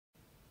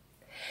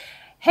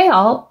Hey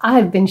all,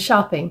 I've been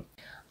shopping.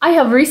 I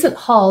have recent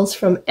hauls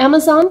from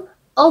Amazon,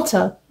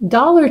 Ulta,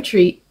 Dollar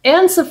Tree,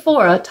 and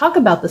Sephora. Talk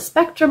about the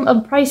spectrum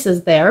of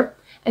prices there.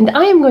 And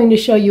I am going to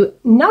show you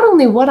not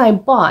only what I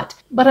bought,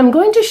 but I'm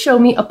going to show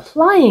me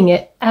applying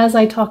it as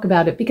I talk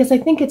about it, because I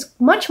think it's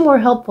much more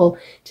helpful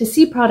to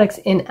see products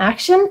in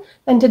action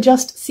than to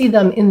just see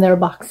them in their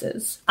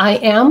boxes. I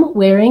am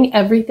wearing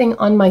everything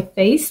on my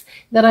face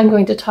that I'm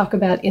going to talk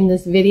about in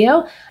this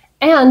video.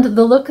 And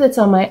the look that's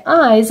on my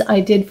eyes, I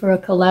did for a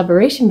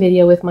collaboration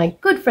video with my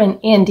good friend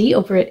Andy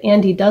over at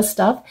Andy Does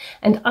Stuff,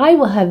 and I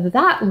will have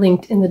that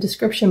linked in the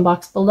description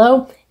box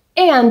below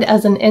and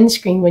as an end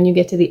screen when you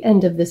get to the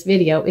end of this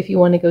video if you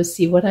want to go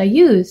see what I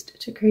used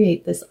to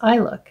create this eye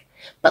look.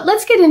 But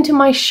let's get into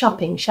my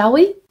shopping, shall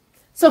we?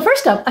 So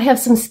first up, I have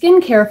some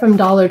skincare from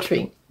Dollar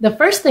Tree. The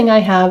first thing I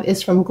have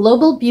is from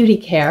Global Beauty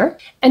Care,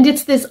 and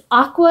it's this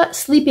Aqua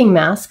sleeping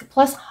mask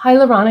plus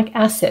hyaluronic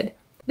acid.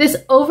 This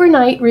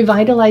overnight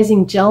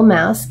revitalizing gel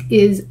mask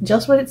is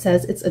just what it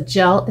says. It's a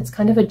gel. It's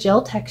kind of a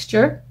gel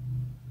texture.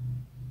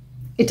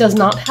 It does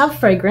not have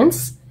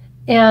fragrance,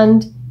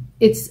 and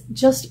it's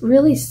just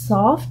really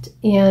soft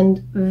and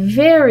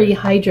very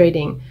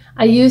hydrating.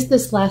 I used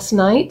this last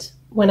night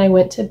when I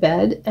went to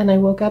bed, and I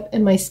woke up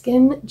and my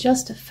skin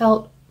just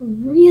felt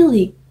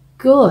really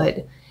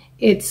good.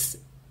 It's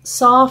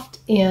soft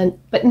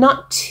but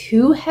not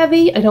too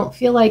heavy. I don't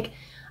feel like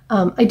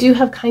I do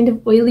have kind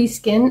of oily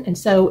skin, and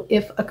so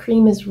if a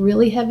cream is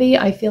really heavy,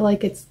 I feel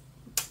like it's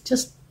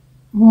just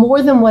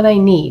more than what I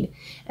need.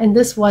 And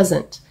this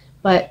wasn't,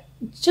 but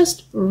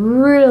just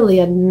really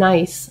a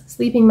nice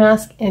sleeping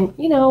mask, and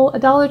you know,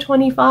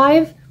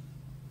 $1.25,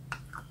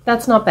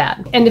 that's not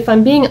bad. And if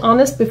I'm being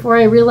honest, before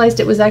I realized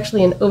it was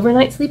actually an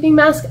overnight sleeping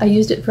mask, I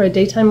used it for a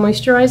daytime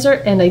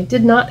moisturizer, and I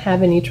did not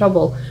have any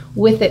trouble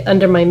with it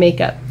under my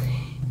makeup.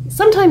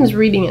 Sometimes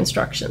reading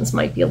instructions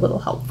might be a little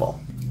helpful.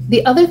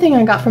 The other thing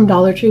I got from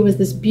Dollar Tree was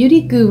this Beauty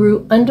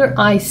Guru Under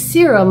Eye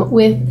Serum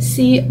with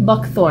sea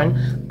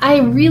buckthorn. I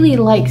really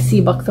like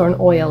sea buckthorn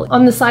oil.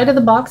 On the side of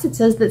the box it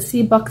says that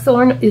sea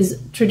buckthorn is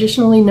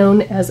traditionally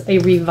known as a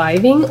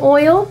reviving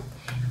oil,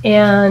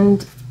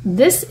 and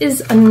this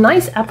is a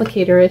nice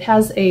applicator. It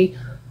has a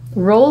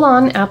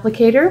roll-on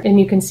applicator, and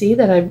you can see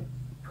that I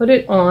put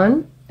it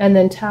on and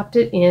then tapped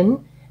it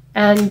in,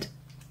 and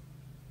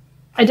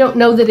I don't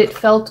know that it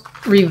felt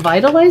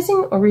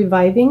revitalizing or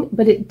reviving,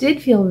 but it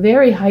did feel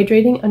very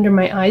hydrating under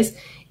my eyes.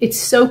 It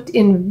soaked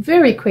in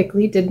very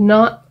quickly, did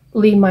not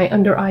leave my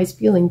under eyes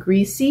feeling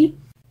greasy.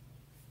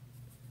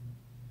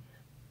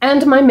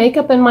 And my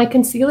makeup and my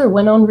concealer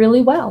went on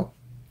really well.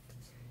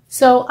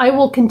 So I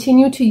will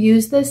continue to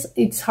use this.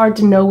 It's hard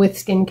to know with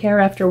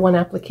skincare after one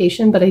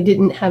application, but I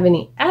didn't have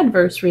any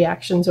adverse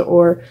reactions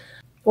or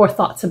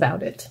thoughts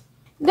about it.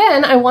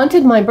 Then I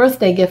wanted my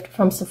birthday gift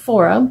from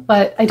Sephora,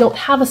 but I don't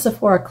have a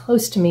Sephora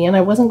close to me, and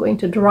I wasn't going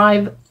to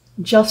drive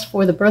just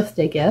for the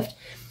birthday gift.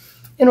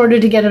 In order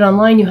to get it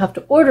online, you have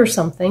to order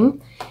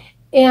something,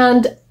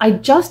 and I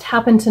just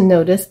happened to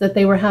notice that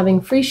they were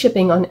having free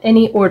shipping on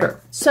any order.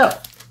 So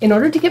in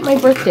order to get my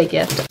birthday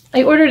gift,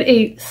 I ordered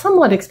a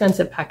somewhat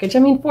expensive package, I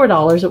mean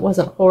 $4, it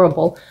wasn't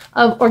horrible,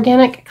 of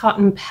organic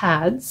cotton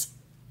pads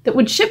that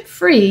would ship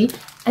free,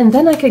 and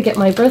then I could get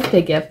my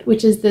birthday gift,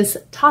 which is this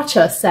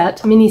Tacha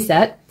set, mini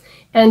set,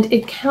 and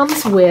it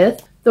comes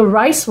with the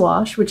rice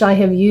wash, which I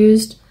have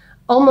used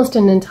almost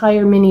an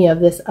entire mini of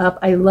this up.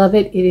 I love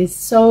it. It is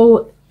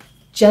so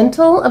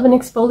gentle of an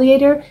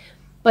exfoliator,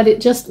 but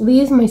it just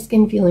leaves my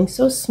skin feeling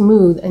so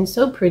smooth and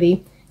so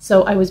pretty.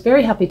 So I was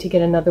very happy to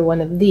get another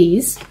one of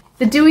these.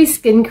 The Dewy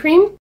Skin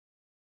Cream.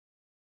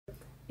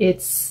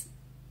 It's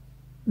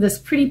this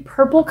pretty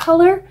purple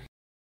color.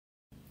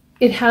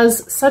 It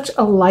has such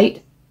a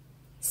light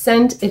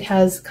scent. It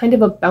has kind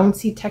of a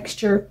bouncy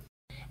texture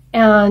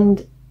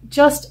and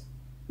just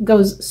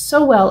goes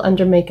so well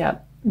under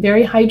makeup.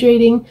 Very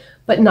hydrating,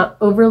 but not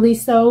overly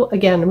so.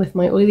 Again, with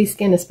my oily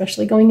skin,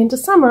 especially going into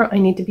summer, I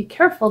need to be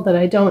careful that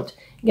I don't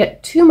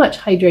get too much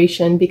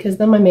hydration, because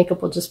then my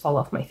makeup will just fall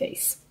off my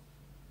face.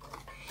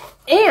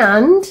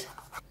 And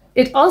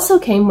it also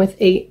came with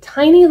a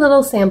tiny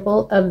little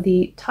sample of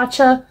the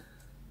Tacha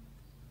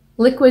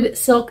liquid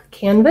silk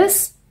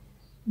canvas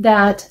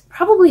that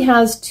probably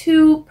has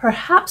 2,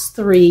 perhaps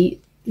 3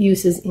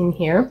 uses in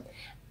here.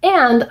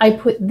 And I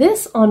put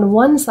this on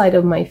one side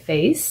of my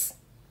face,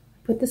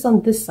 put this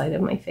on this side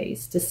of my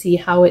face to see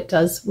how it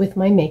does with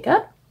my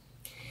makeup.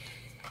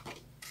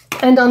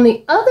 And on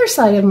the other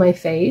side of my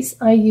face,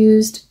 I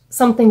used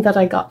something that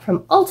I got from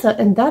Ulta,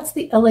 and that's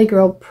the LA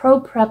Girl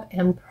Pro Prep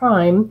and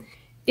Prime.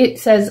 It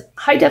says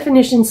High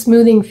Definition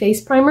Smoothing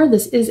Face Primer.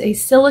 This is a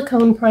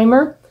silicone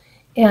primer,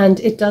 and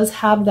it does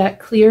have that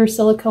clear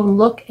silicone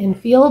look and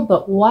feel,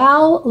 but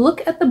wow,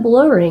 look at the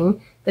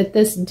blurring that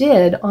this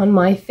did on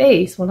my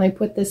face when I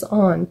put this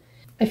on.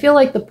 I feel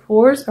like the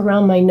pores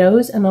around my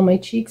nose and on my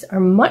cheeks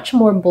are much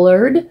more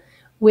blurred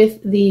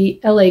with the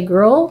LA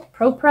Girl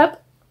Pro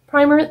Prep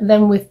primer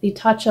than with the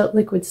Tacha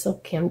Liquid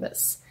Silk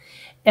Canvas.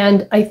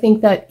 And I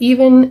think that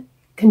even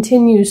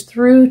continues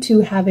through to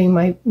having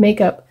my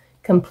makeup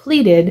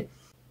completed.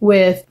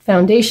 with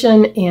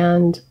foundation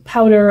and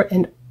powder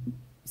and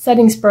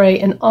setting spray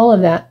and all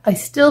of that, I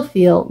still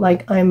feel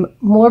like I'm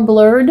more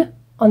blurred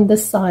on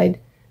this side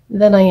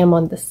than I am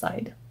on this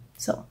side.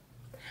 So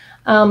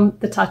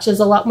the Tacha is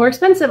a lot more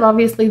expensive,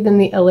 obviously, than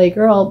the LA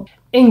Girl.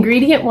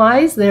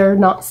 Ingredient-wise, they're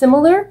not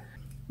similar,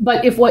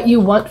 but if what you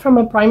want from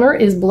a primer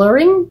is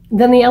blurring,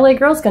 then the LA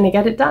Girl is going to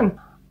get it done.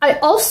 I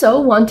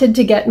also wanted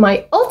to get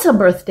my Ulta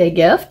birthday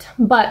gift,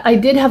 but I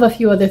did have a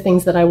few other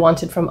things that I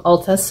wanted from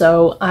Ulta,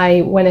 so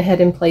I went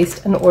ahead and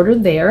placed an order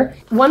there.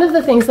 One of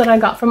the things that I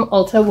got from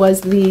Ulta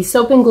was the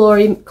Soap &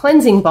 Glory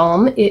Cleansing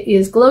Balm. It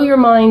is Glow Your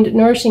Mind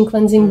Nourishing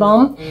Cleansing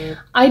Balm.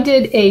 I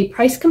did a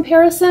price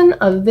comparison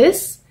of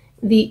this,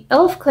 the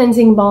e.l.f.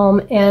 Cleansing Balm,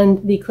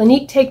 and the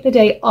Clinique Take the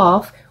Day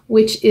Off,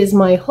 which is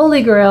my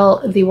holy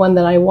grail, the one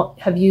that I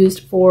have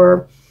used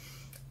for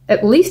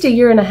at least 1.5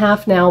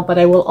 years now, but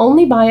I will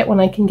only buy it when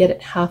I can get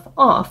it half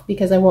off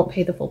because I won't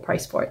pay the full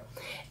price for it.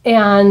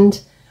 And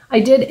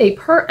I did a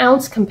per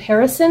ounce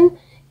comparison,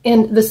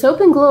 and the Soap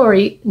 &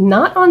 Glory,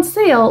 not on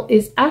sale,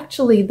 is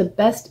actually the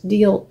best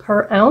deal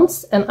per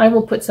ounce, and I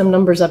will put some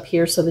numbers up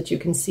here so that you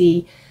can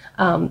see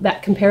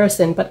that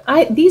comparison. But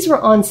these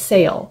were on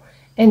sale,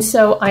 and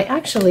so I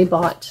actually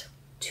bought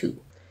 2.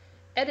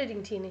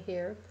 Editing Tina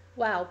here.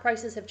 Wow,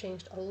 prices have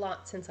changed a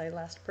lot since I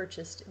last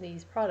purchased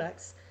these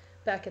products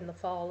back in the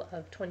fall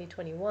of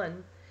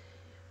 2021.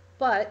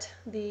 But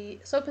the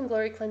Soap &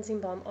 Glory Cleansing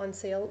Balm on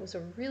sale was a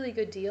really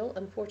good deal.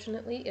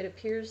 Unfortunately, it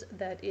appears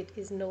that it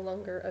is no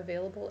longer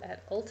available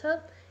at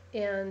Ulta,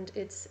 and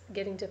it's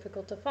getting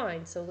difficult to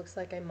find, so it looks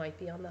like I might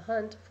be on the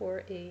hunt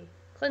for a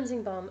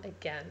cleansing balm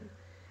again.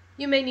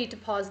 You may need to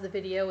pause the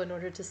video in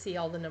order to see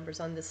all the numbers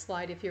on this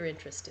slide if you're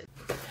interested.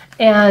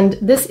 And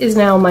this is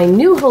now my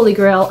new holy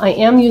grail. I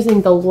am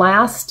using the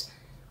last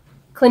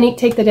Clinique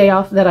Take the Day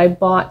Off that I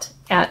bought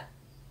at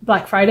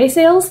Black Friday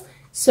sales,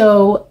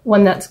 so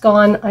when that's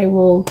gone, I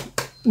will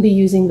be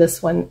using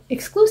this one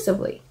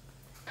exclusively.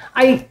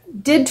 I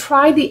did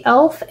try the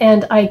e.l.f.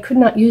 and I could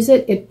not use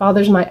it. It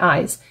bothers my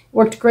eyes. It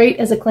worked great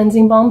as a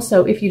cleansing balm,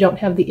 so if you don't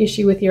have the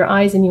issue with your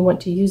eyes and you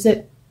want to use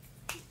it,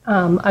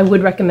 I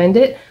would recommend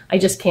it. I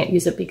just can't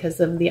use it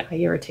because of the eye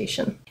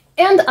irritation.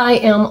 And I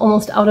am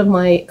almost out of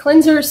my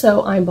cleanser,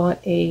 so I bought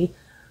a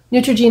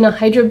Neutrogena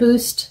Hydra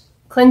Boost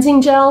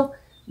cleansing gel.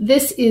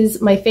 This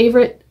is my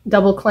favorite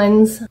double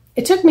cleanse.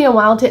 It took me a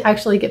while to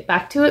actually get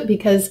back to it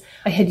because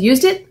I had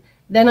used it,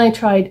 then I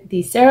tried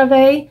the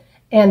CeraVe,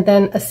 and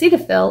then a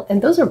Cetaphil,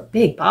 and those are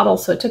big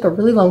bottles, so it took a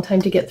really long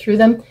time to get through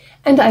them.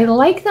 And I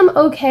like them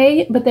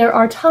okay, but there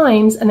are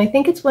times, and I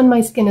think it's when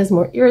my skin is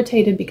more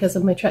irritated because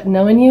of my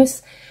tretinoin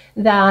use,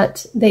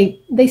 that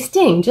they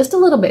sting just a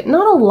little bit.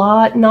 Not a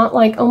lot, not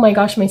like, oh my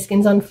gosh, my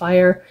skin's on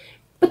fire,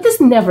 but this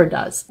never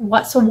does.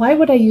 So why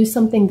would I use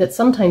something that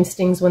sometimes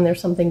stings when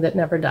there's something that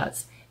never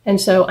does?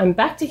 And so I'm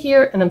back to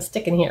here, and I'm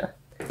sticking here.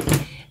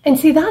 And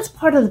see, that's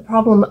part of the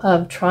problem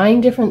of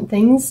trying different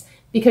things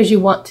because you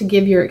want to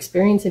give your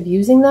experience of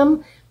using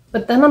them,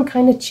 but then I'm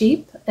kind of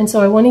cheap, and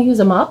so I want to use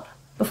them up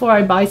before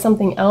I buy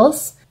something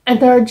else. And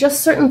there are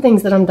just certain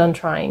things that I'm done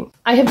trying.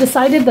 I have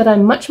decided that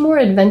I'm much more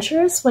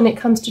adventurous when it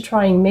comes to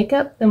trying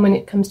makeup than when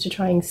it comes to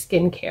trying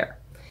skincare.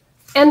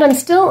 And I'm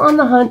still on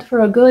the hunt for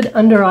a good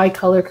under eye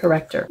color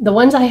corrector. The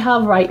ones I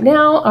have right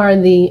now are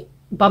the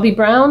Bobbi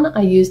Brown.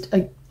 I used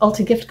a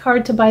Ulta gift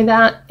card to buy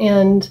that,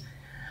 and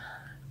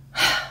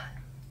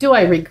do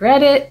I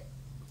regret it?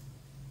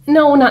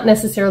 No, not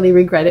necessarily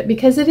regret it,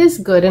 because it is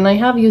good and I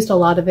have used a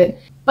lot of it,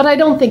 but I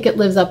don't think it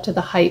lives up to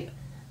the hype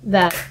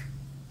that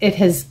it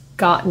has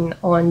gotten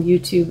on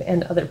YouTube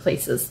and other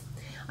places.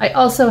 I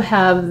also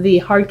have the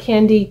Hard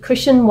Candy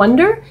Cushion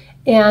Wonder,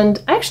 and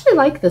I actually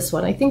like this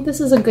one. I think this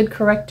is a good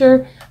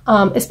corrector,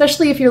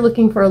 especially if you're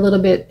looking for a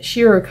little bit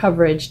sheerer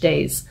coverage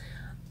days.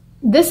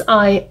 This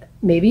eye,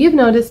 maybe you've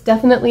noticed,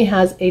 definitely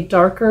has a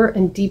darker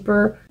and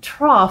deeper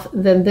trough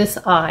than this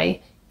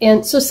eye.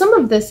 And so some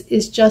of this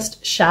is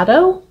just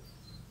shadow,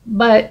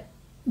 but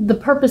the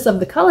purpose of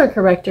the color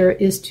corrector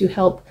is to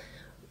help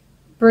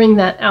bring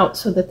that out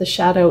so that the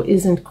shadow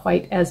isn't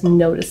quite as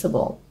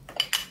noticeable.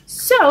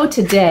 So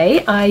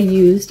today I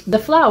used the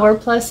Flower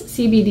Plus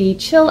CBD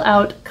Chill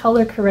Out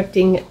Color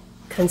Correcting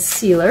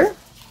Concealer,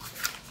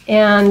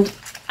 and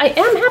I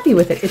am happy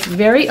with it. It's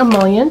very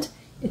emollient.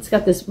 It's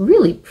got this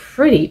really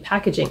pretty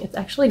packaging. It's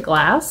actually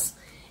glass,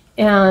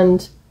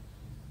 and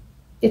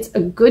it's a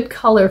good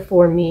color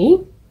for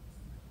me.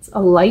 It's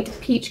a light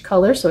peach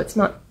color, so it's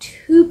not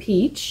too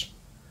peach,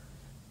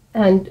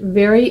 and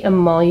very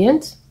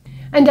emollient.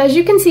 And as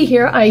you can see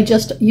here, I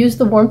just use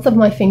the warmth of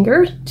my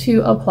finger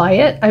to apply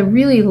it. I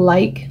really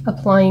like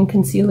applying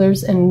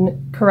concealers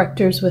and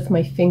correctors with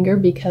my finger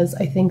because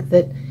I think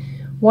that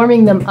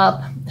warming them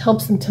up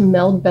helps them to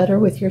meld better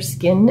with your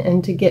skin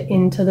and to get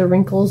into the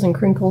wrinkles and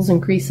crinkles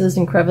and creases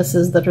and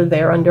crevices that are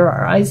there under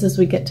our eyes as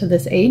we get to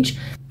this age.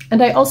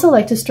 And I also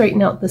like to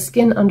straighten out the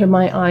skin under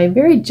my eye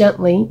very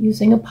gently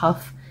using a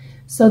puff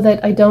so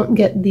that I don't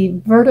get the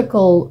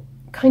vertical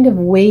kind of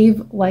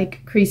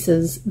wave-like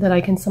creases that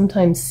I can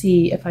sometimes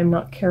see if I'm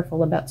not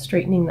careful about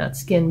straightening that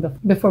skin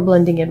before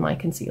blending in my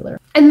concealer.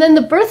 And then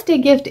the birthday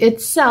gift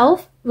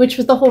itself, which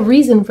was the whole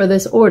reason for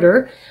this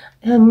order,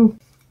 I'm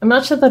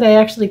not sure that I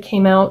actually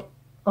came out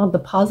on the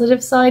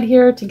positive side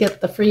here to get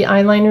the free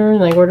eyeliner,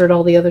 and I ordered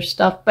all the other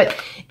stuff, but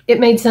it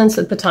made sense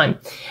at the time.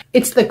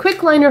 It's the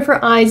Quickliner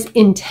for Eyes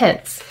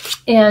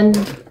Intense,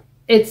 and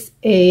it's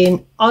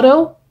an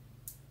auto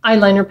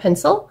eyeliner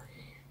pencil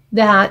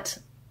that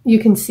you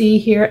can see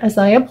here as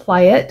I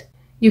apply it.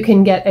 You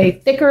can get a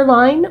thicker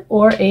line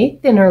or a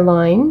thinner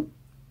line.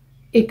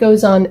 It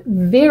goes on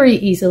very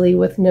easily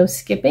with no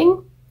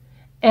skipping,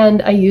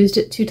 and I used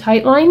it to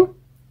tightline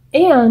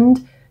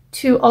and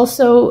to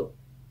also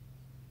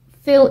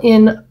fill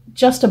in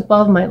just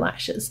above my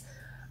lashes.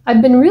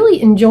 I've been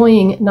really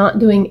enjoying not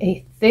doing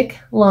a thick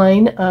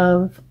line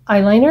of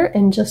eyeliner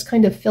and just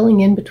kind of filling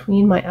in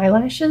between my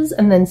eyelashes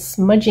and then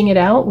smudging it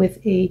out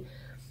with an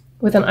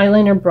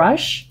eyeliner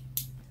brush.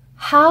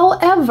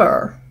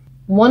 However,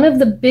 one of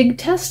the big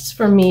tests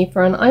for me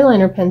for an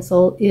eyeliner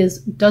pencil is,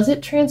 does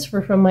it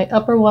transfer from my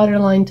upper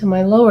waterline to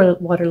my lower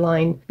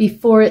waterline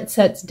before it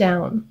sets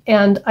down?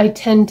 And I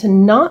tend to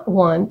not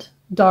want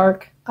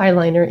dark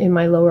eyeliner in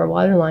my lower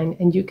waterline,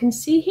 and you can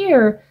see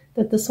here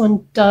that this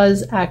one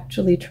does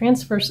actually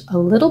transfer a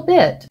little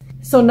bit.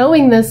 So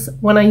knowing this,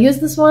 when I use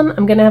this one,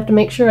 I'm gonna have to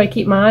make sure I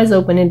keep my eyes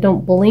open and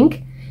don't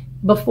blink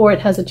before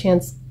it has a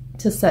chance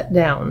to set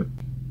down.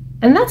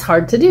 And that's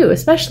hard to do,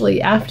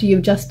 especially after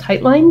you've just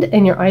tightlined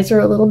and your eyes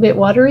are a little bit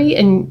watery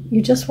and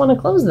you just want to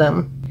close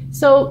them.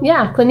 So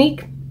yeah,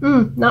 Clinique,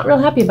 not real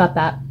happy about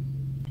that.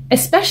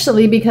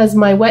 Especially because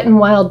my Wet n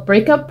Wild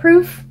Breakup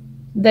Proof,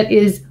 that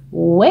is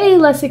way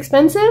less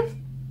expensive,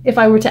 if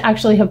I were to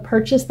actually have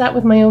purchased that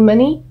with my own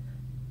money,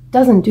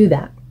 doesn't do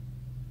that.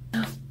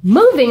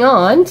 Moving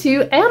on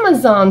to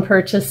Amazon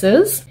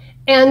purchases,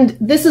 and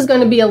this is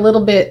going to be a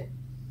little bit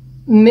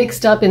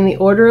mixed up in the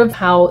order of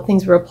how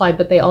things were applied,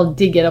 but they all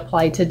did get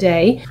applied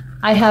today.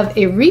 I have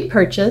a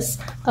repurchase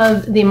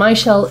of the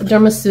Michelle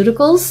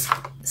Dermaceuticals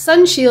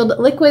Sun Shield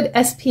Liquid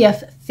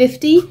SPF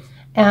 50,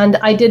 and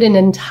I did an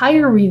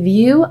entire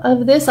review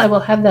of this. I will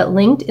have that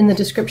linked in the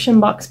description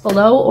box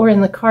below or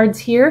in the cards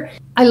here.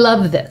 I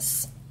love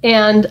this.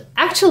 And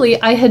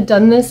actually, I had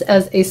done this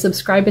as a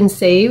subscribe and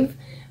save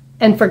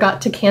and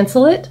forgot to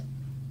cancel it,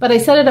 but I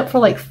set it up for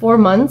like 4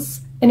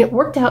 months, and it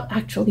worked out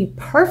actually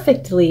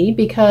perfectly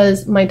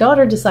because my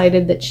daughter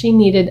decided that she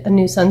needed a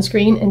new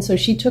sunscreen, and so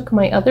she took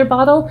my other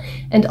bottle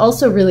and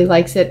also really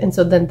likes it, and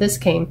so then this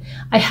came.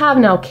 I have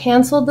now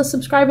canceled the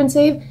subscribe and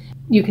save.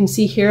 You can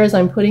see here as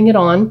I'm putting it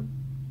on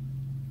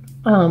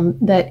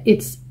that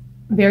it's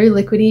very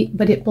liquidy,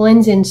 but it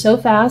blends in so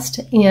fast,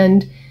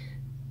 and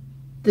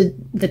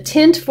the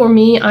tint for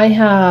me, I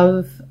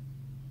have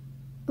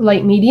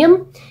light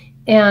medium,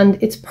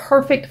 and it's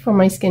perfect for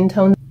my skin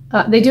tone.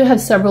 They do have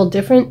several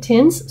different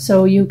tints,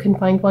 so you can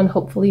find one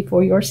hopefully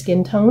for your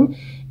skin tone,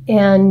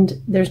 and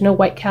there's no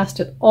white cast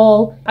at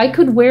all. I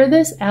could wear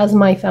this as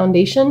my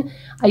foundation.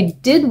 I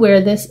did wear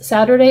this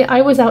Saturday.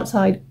 I was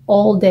outside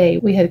all day.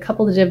 We had a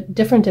couple of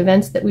different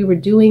events that we were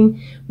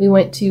doing. We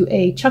went to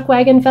a Chuck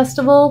Wagon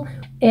festival,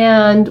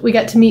 and we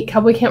got to meet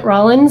Cowboy Kent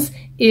Rollins.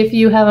 If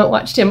you haven't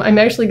watched him, I'm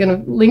actually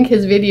going to link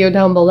his video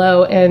down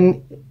below,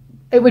 and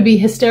it would be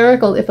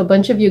hysterical if a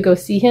bunch of you go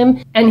see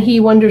him and he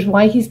wonders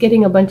why he's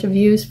getting a bunch of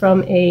views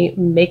from a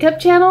makeup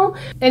channel.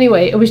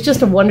 Anyway, it was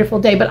just a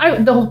wonderful day.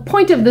 But the whole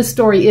point of this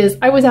story is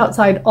I was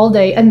outside all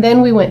day, and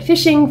then we went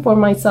fishing for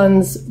my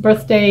son's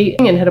birthday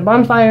and had a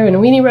bonfire and a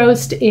weenie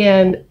roast,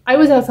 and I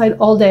was outside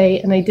all day,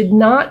 and I did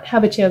not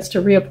have a chance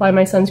to reapply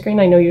my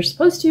sunscreen. I know you're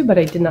supposed to, but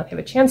I did not have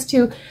a chance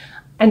to,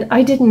 and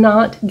I did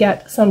not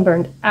get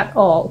sunburned at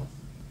all.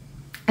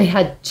 I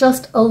had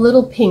just a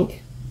little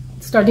pink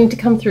starting to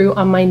come through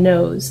on my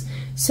nose.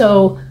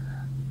 So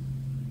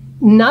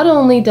not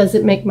only does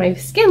it make my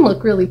skin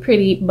look really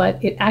pretty,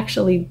 but it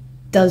actually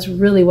does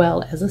really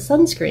well as a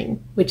sunscreen,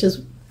 which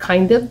is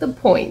kind of the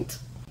point.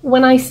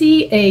 When I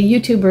see a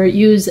YouTuber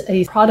use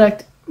a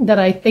product that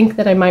I think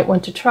that I might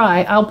want to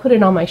try, I'll put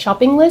it on my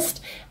shopping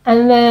list,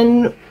 and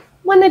then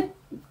when it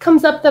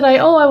comes up that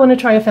I want to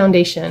try a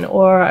foundation,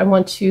 or I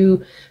want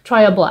to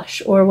try a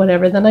blush or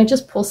whatever, then I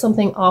just pull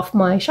something off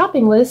my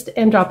shopping list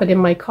and drop it in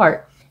my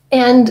cart.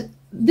 And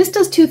this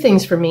does two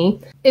things for me.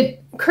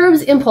 It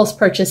curbs impulse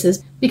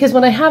purchases, because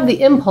when I have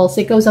the impulse,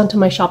 it goes onto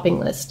my shopping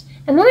list.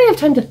 And then I have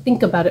time to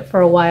think about it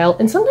for a while,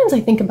 and sometimes I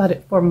think about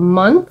it for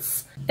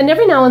months. And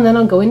every now and then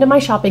I'll go into my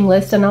shopping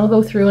list and I'll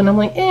go through and I'm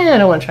like, I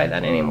don't want to try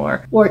that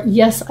anymore. Or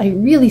yes, I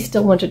really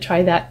still want to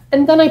try that.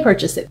 And then I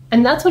purchase it.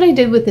 And that's what I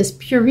did with this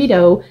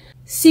Purito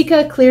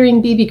Cica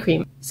Clearing BB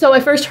Cream. So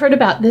I first heard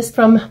about this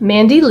from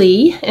Mandy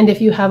Lee, and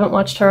if you haven't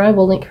watched her, I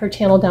will link her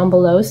channel down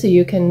below so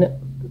you can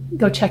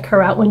go check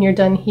her out when you're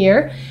done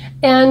here.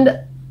 And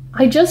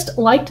I just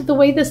liked the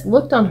way this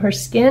looked on her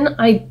skin.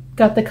 I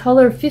got the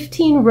color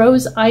 15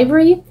 Rose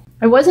Ivory.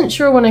 I wasn't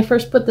sure when I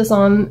first put this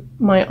on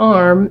my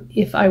arm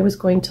if I was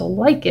going to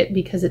like it,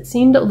 because it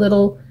seemed a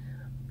little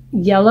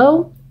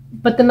yellow.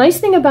 But the nice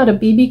thing about a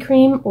BB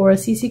cream or a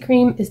CC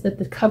cream is that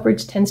the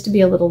coverage tends to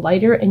be a little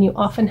lighter, and you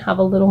often have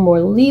a little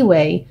more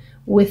leeway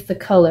with the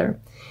color.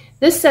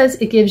 This says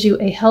it gives you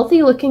a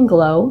healthy looking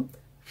glow,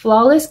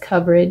 flawless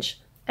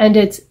coverage, and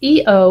it's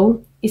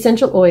EO,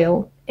 essential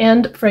oil,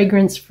 and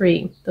fragrance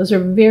free. Those are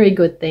very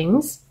good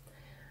things.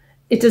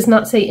 It does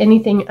not say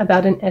anything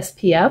about an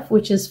SPF,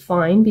 which is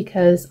fine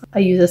because I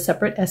use a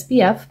separate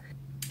SPF.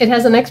 It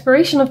has an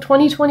expiration of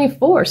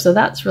 2024, so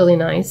that's really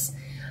nice.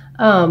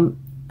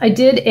 I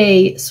did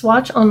a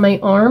swatch on my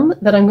arm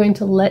that I'm going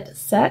to let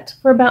set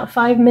for about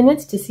 5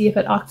 minutes to see if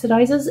it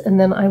oxidizes, and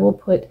then I will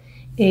put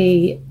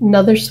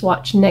another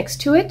swatch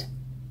next to it.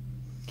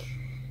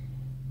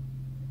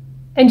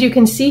 And you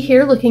can see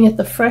here, looking at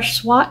the fresh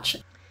swatch,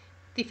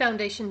 the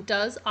foundation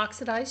does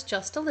oxidize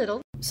just a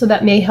little, so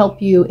that may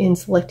help you in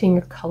selecting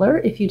your color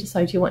if you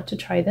decide you want to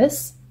try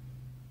this.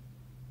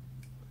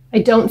 I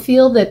don't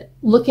feel that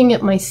looking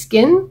at my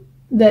skin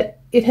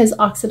that it has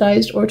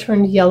oxidized or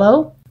turned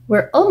yellow.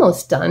 We're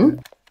almost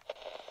done.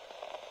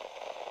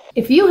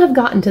 If you have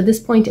gotten to this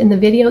point in the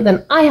video,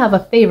 then I have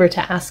a favor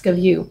to ask of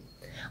you.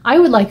 I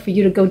would like for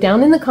you to go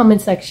down in the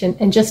comment section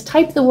and just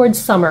type the word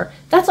summer.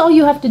 That's all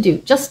you have to do,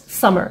 just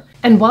summer.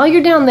 And while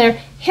you're down there,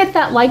 hit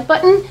that like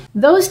button.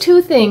 Those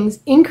two things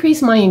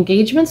increase my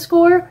engagement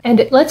score, and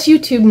it lets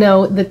YouTube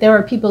know that there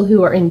are people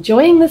who are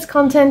enjoying this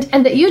content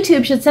and that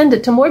YouTube should send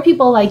it to more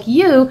people like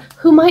you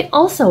who might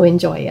also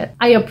enjoy it.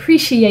 I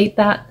appreciate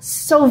that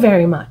so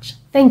very much.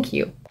 Thank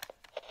you.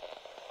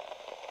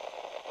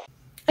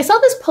 I saw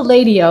this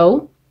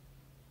Palladio.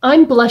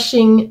 I'm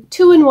blushing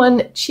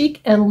 2-in-1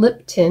 cheek and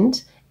lip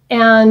tint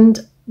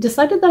and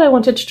decided that I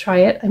wanted to try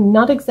it. I'm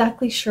not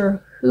exactly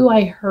sure who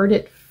I heard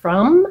it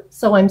from,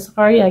 so I'm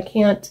sorry I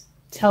can't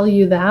tell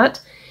you that.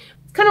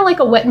 It's kind of like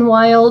a Wet n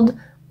Wild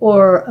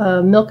or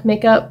a Milk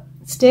Makeup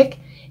stick,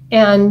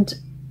 and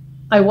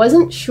I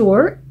wasn't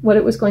sure what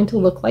it was going to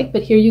look like,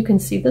 but here you can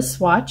see the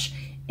swatch,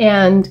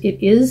 and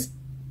it is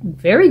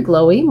very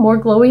glowy,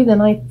 more glowy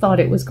than I thought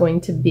it was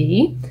going to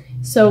be.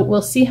 So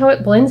we'll see how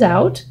it blends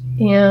out,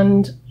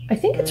 and I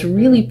think it's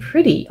really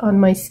pretty on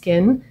my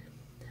skin.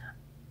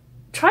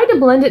 Tried to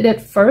blend it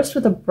at first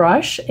with a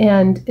brush,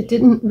 and it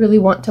didn't really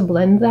want to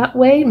blend that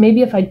way.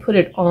 Maybe if I'd put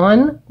it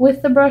on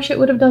with the brush it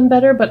would have done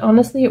better, but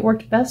honestly it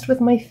worked best with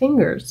my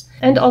fingers.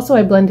 And also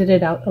I blended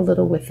it out a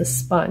little with the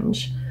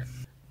sponge.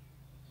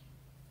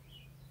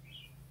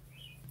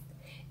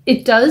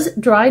 It does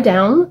dry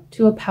down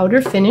to a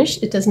powder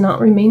finish. It does not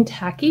remain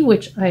tacky,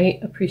 which I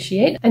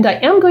appreciate. And I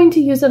am going to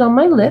use it on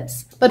my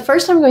lips, but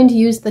first I'm going to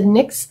use the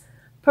NYX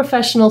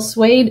Professional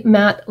Suede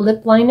Matte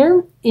Lip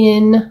Liner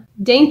in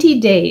Dainty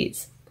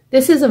Days.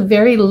 This is a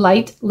very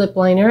light lip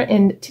liner,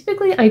 and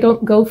typically I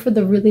don't go for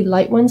the really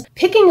light ones.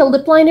 Picking a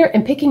lip liner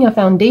and picking a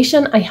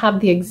foundation, I have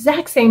the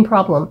exact same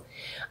problem.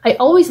 I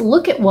always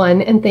look at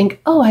one and think,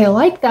 oh, I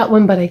like that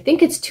one, but I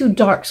think it's too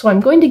dark, so I'm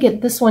going to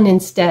get this one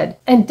instead.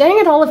 And dang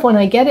it all, if when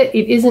I get it,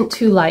 it isn't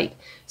too light.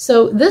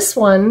 So this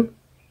one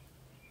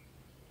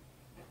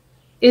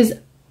is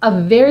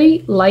a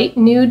very light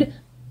nude,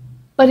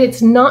 but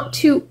it's not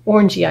too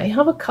orangey. I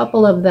have a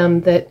couple of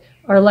them that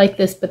are like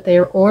this, but they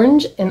are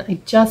orange, and I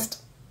just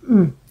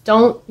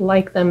don't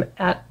like them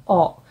at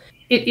all.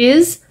 It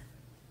is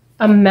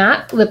a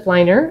matte lip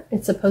liner.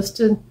 It's supposed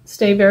to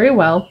stay very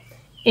well,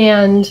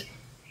 and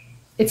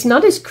it's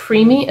not as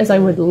creamy as I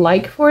would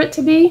like for it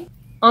to be.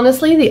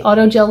 Honestly, the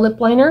Auto Gel lip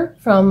liner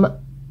from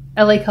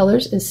LA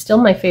Colors is still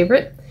my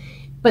favorite,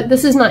 but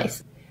this is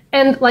nice.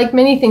 And like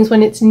many things,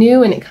 when it's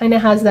new and it kind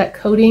of has that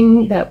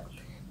coating, that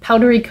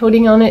powdery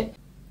coating on it,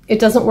 it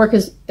doesn't work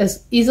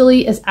as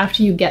easily as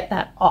after you get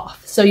that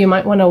off. So you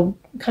might want to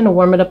kind of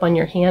warm it up on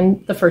your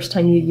hand the first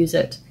time you use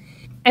it.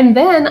 And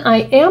then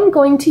I am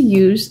going to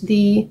use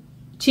the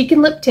cheek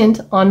and lip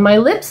tint on my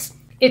lips.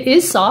 It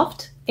is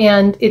soft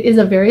and it is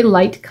a very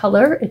light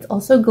color. It's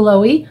also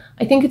glowy.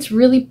 I think it's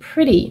really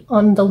pretty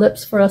on the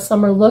lips for a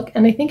summer look,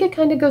 and I think it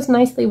kind of goes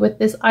nicely with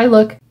this eye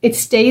look. It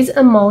stays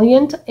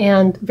emollient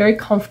and very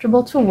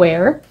comfortable to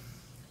wear.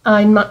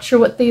 I'm not sure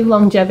what the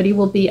longevity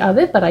will be of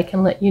it, but I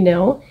can let you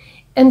know.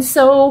 And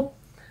so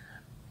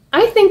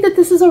I think that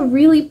this is a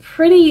really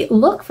pretty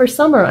look for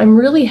summer. I'm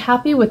really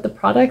happy with the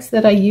products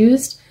that I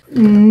used.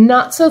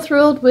 Not so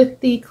thrilled with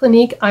the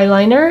Clinique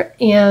eyeliner,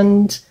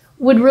 and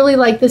would really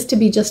like this to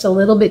be just a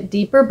little bit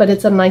deeper, but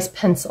it's a nice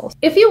pencil.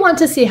 If you want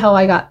to see how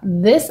I got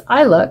this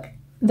eye look,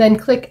 then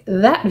click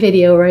that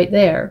video right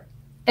there.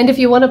 And if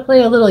you want to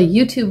play a little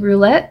YouTube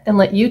roulette and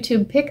let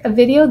YouTube pick a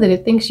video that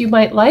it thinks you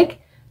might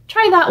like,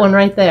 try that one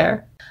right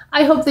there.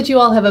 I hope that you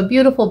all have a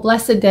beautiful,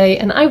 blessed day,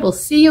 and I will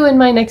see you in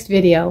my next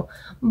video.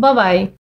 Bye-bye.